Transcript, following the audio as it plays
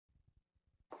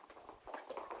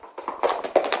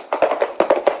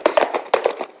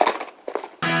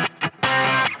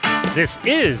This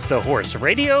is the Horse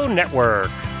Radio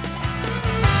Network.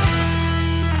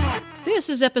 This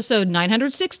is episode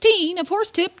 916 of Horse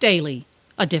Tip Daily.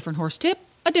 A different horse tip,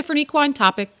 a different equine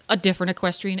topic, a different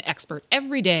equestrian expert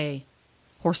every day.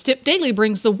 Horse Tip Daily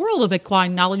brings the world of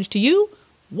equine knowledge to you,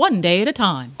 one day at a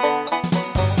time.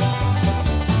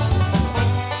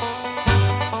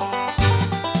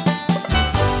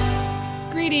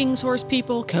 Greetings, horse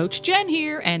people. Coach Jen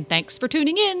here, and thanks for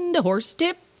tuning in to Horse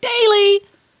Tip Daily.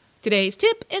 Today's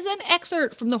tip is an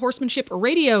excerpt from the Horsemanship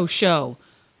Radio Show.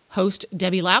 Host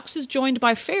Debbie Laux is joined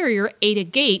by Farrier Ada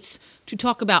Gates to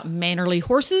talk about mannerly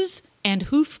horses and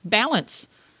hoof balance.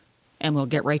 And we'll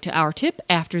get right to our tip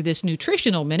after this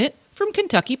nutritional minute from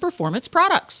Kentucky Performance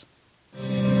Products.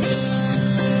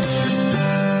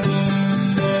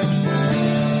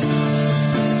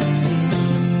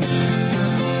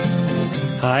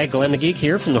 Hi, Glenn the Geek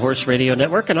here from the Horse Radio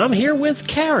Network, and I'm here with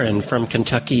Karen from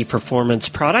Kentucky Performance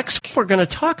Products. We're going to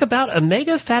talk about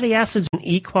omega fatty acids in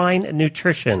equine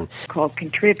nutrition. Called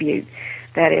Contribute.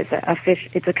 That is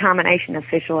it's a combination of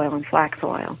fish oil and flax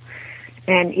oil.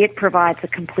 And it provides a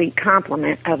complete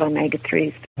complement of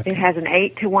omega-3s. Okay. It has an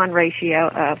 8-to-1 ratio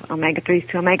of omega-3s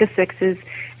to omega-6s,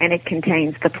 and it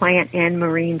contains the plant and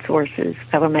marine sources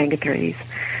of omega-3s.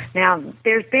 Now,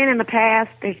 there's been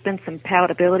some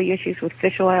palatability issues with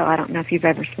fish oil. I don't know if you've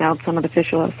ever smelled some of the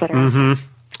fish oils that are...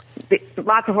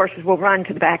 Lots of horses will run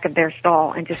to the back of their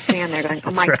stall and just stand there going,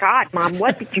 oh, my God, Mom,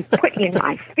 what did you put in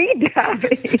my feed?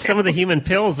 Some of the human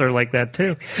pills are like that,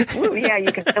 too. Ooh, yeah,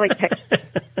 you can really taste it.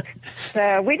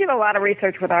 So we did a lot of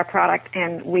research with our product,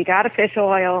 and we got a fish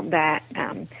oil that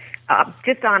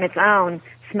just on its own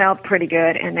smelled pretty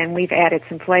good, and then we've added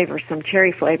some flavor, some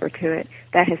cherry flavor to it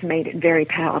that has made it very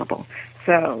palatable.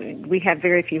 So we have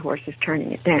very few horses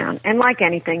turning it down. And like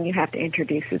anything, you have to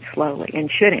introduce it slowly,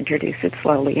 and should introduce it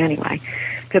slowly anyway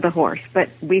to the horse. But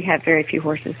we have very few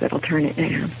horses that'll turn it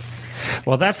down.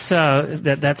 Well, that's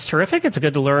terrific. It's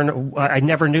good to learn. I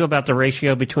never knew about the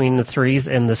ratio between the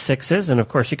 3s and the 6s. And, of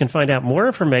course, you can find out more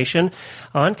information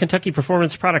on Kentucky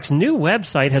Performance Products' new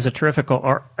website. Has a terrific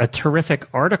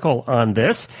article on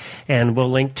this, and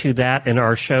we'll link to that in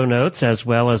our show notes as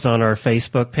well as on our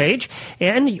Facebook page.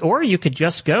 Or you could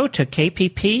just go to kppusa.com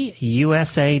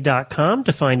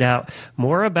to find out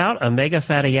more about omega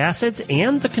fatty acids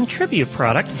and the Contribute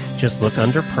product. Just look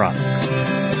under products.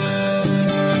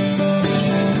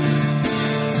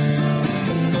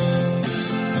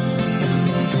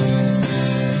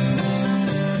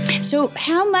 So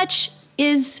how much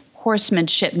is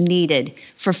horsemanship needed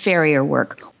for farrier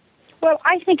work? Well,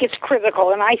 I think it's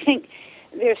critical, and I think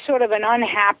there's sort of an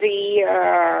unhappy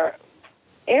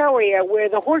area where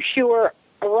the horseshoer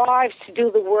arrives to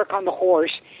do the work on the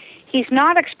horse. He's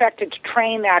not expected to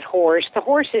train that horse. The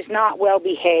horse is not well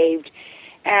behaved,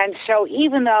 and so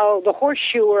even though the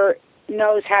horseshoer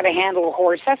knows how to handle a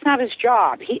horse, that's not his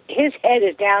job. His head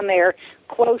is down there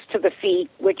close to the feet,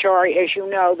 which are, as you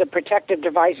know, the protective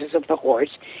devices of the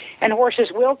horse. And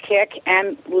horses will kick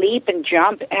and leap and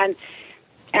jump and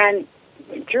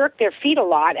jerk their feet a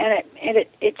lot, and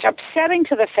it's upsetting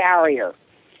to the farrier.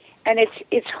 And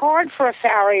it's hard for a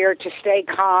farrier to stay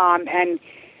calm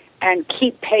and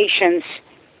keep patience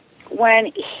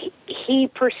when he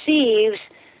perceives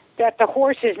that the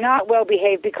horse is not well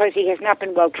behaved because he has not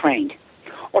been well trained,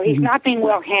 or he's not being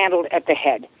well handled at the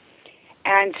head.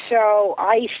 And so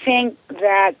I think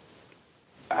that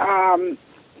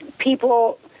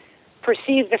people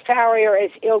perceive the farrier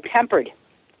as ill-tempered.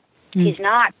 He's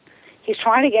not. He's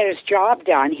trying to get his job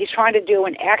done. He's trying to do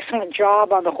an excellent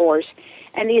job on the horse,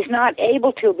 and he's not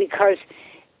able to because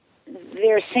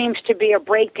there seems to be a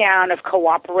breakdown of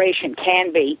cooperation,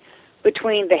 can be,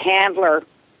 between the handler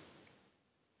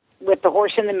with the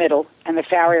horse in the middle and the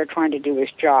farrier trying to do his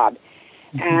job.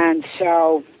 And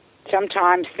so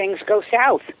sometimes things go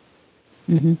south.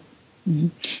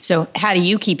 So how do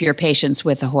you keep your patience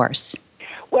with the horse?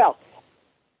 Well,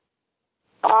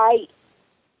 I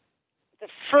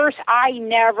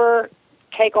never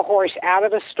take a horse out of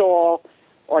the stall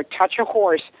or touch a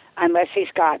horse unless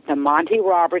he's got the Monty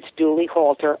Roberts dually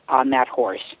halter on that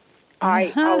horse.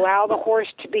 I allow the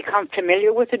horse to become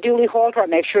familiar with the dually halter. I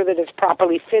make sure that it's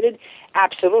properly fitted,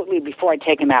 absolutely, before I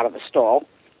take him out of the stall.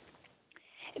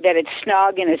 That it's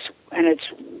snug and it's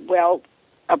well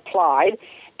applied.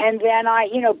 And then I,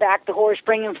 back the horse,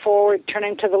 bring him forward, turn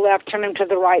him to the left, turn him to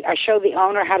the right. I show the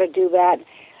owner how to do that.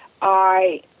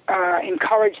 I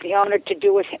encourage the owner to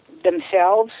do it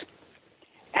themselves.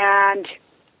 And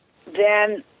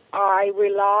then I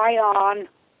rely on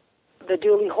the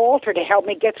dually halter to help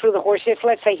me get through the horse. If,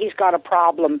 let's say, he's got a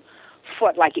problem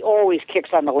foot, like he always kicks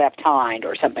on the left hind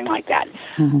or something like that.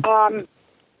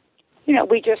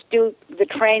 we just do the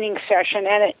training session,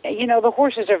 and the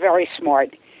horses are very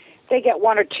smart. They get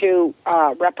one or two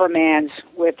reprimands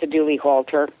with the dually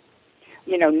halter,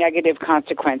 negative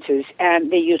consequences,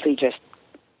 and they usually just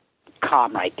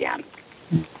calm right down.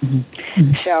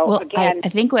 Mm-hmm. So well, again, I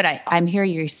think what I'm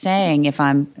hearing you saying, if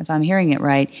I'm hearing it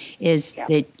right, is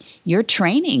that you're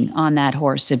training on that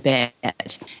horse a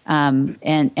bit. And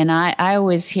I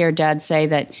always hear Dad say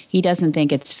that he doesn't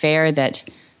think it's fair that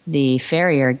the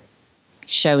farrier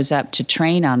shows up to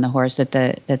train on the horse, that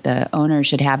the owner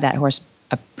should have that horse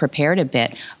prepared a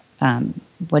bit.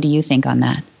 What do you think on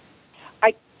that?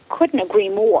 I couldn't agree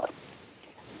more.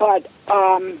 But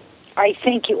I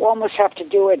think you almost have to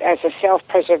do it as a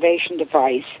self-preservation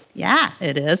device. Yeah,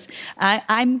 it is.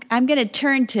 I'm going to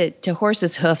turn to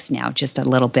horses' hoofs now just a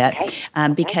little bit,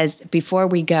 because before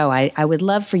we go, I would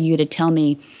love for you to tell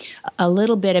me a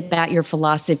little bit about your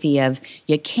philosophy of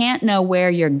you can't know where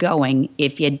you're going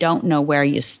if you don't know where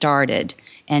you started,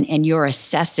 and you're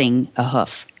assessing a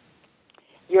hoof.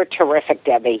 You're terrific,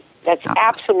 Debbie. That's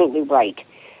absolutely right.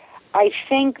 I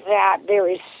think that there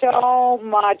is so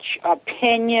much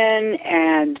opinion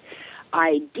and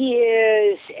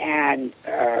ideas and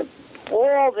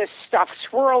all this stuff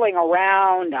swirling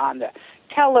around on the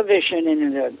television and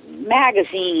in the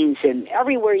magazines and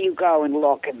everywhere you go and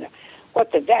look, and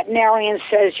what the veterinarian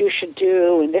says you should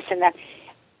do and this and that.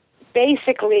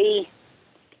 Basically,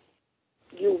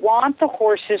 you want the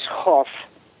horse's hoof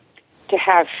to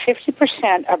have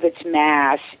 50% of its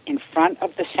mass in front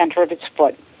of the center of its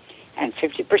foot and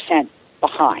 50%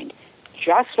 behind,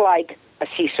 just like a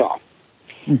seesaw.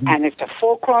 Mm-hmm. And it's a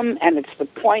fulcrum, and it's the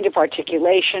point of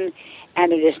articulation,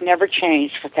 and it has never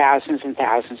changed for thousands and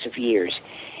thousands of years.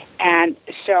 And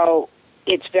so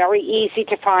it's very easy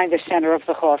to find the center of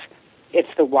the hoof.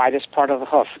 It's the widest part of the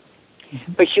hoof.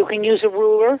 Mm-hmm. But you can use a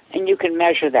ruler, and you can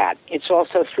measure that. It's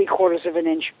also 3/4 of an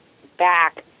inch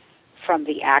back from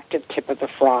the active tip of the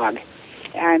frog.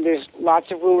 And there's lots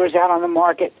of rulers out on the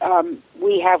market.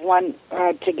 We have one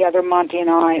together, Monty and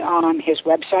I, on his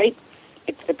website.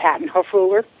 It's the patent hoof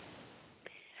ruler.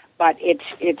 But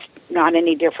it's not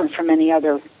any different from any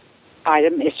other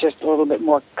item. It's just a little bit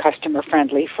more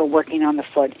customer-friendly for working on the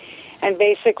foot. And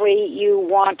basically, you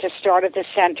want to start at the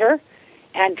center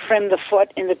and trim the foot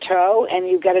in the toe, and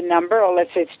you get a number, or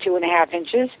let's say it's 2.5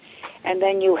 inches. And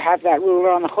then you have that ruler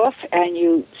on the hoof, and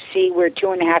you see where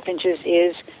 2.5 inches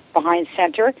is behind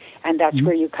center, and that's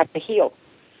where you cut the heel.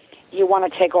 You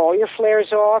want to take all your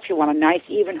flares off. You want a nice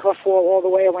even hoof wall all the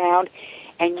way around,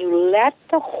 and you let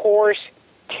the horse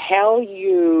tell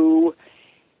you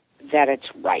that it's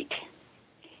right.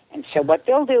 And so what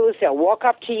they'll do is they'll walk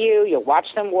up to you. You'll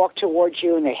watch them walk towards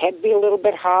you, and their head be a little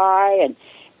bit high, and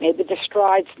maybe the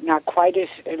stride's not quite as,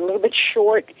 a little bit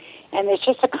short, and there's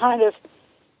just a kind of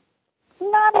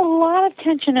not a lot of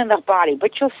tension in the body,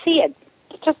 but you'll see it.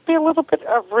 Just be a little bit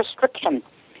of restriction.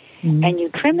 Mm-hmm. And you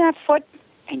trim that foot,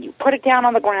 and you put it down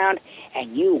on the ground,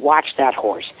 and you watch that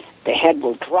horse. The head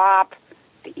will drop,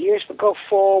 the ears will go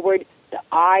forward, the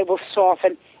eye will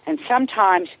soften, and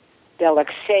sometimes they'll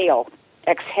exhale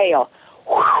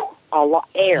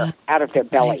air out of their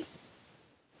belly. Nice.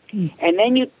 Mm. And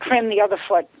then you trim the other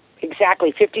foot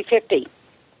exactly 50-50.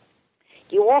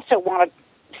 You also want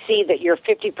to see that you're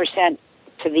 50%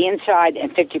 to the inside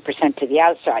and 50% to the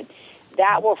outside.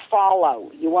 That will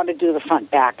follow. You want to do the front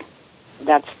back.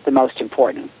 That's the most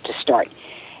important to start.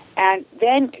 And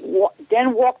then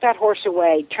walk that horse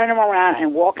away, turn him around,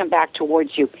 and walk him back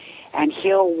towards you. And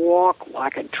he'll walk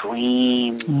like a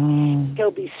dream. Mm.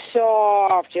 He'll be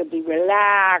soft. He'll be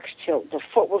relaxed. The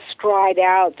foot will stride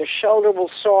out. The shoulder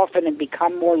will soften and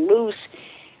become more loose.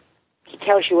 He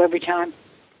tells you every time.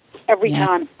 Every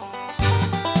time.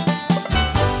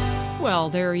 Well,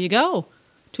 there you go.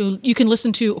 You can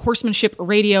listen to Horsemanship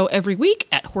Radio every week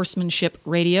at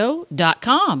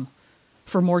horsemanshipradio.com.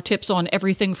 For more tips on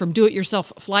everything from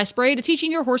do-it-yourself fly spray to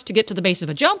teaching your horse to get to the base of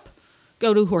a jump,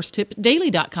 go to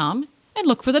horsetipdaily.com and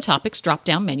look for the topics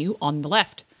drop-down menu on the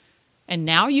left. And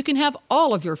now you can have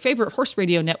all of your favorite Horse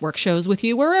Radio Network shows with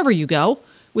you wherever you go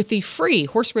with the free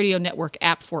Horse Radio Network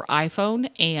app for iPhone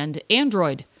and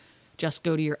Android. Just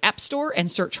go to your app store and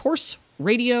search Horse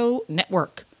Radio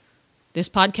Network. This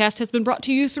podcast has been brought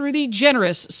to you through the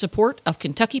generous support of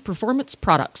Kentucky Performance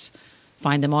Products.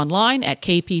 Find them online at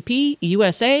kppusa.com.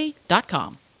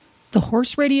 The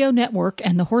Horse Radio Network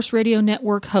and the Horse Radio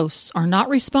Network hosts are not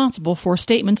responsible for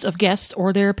statements of guests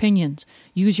or their opinions.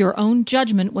 Use your own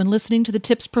judgment when listening to the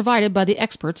tips provided by the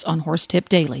experts on Horse Tip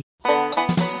Daily.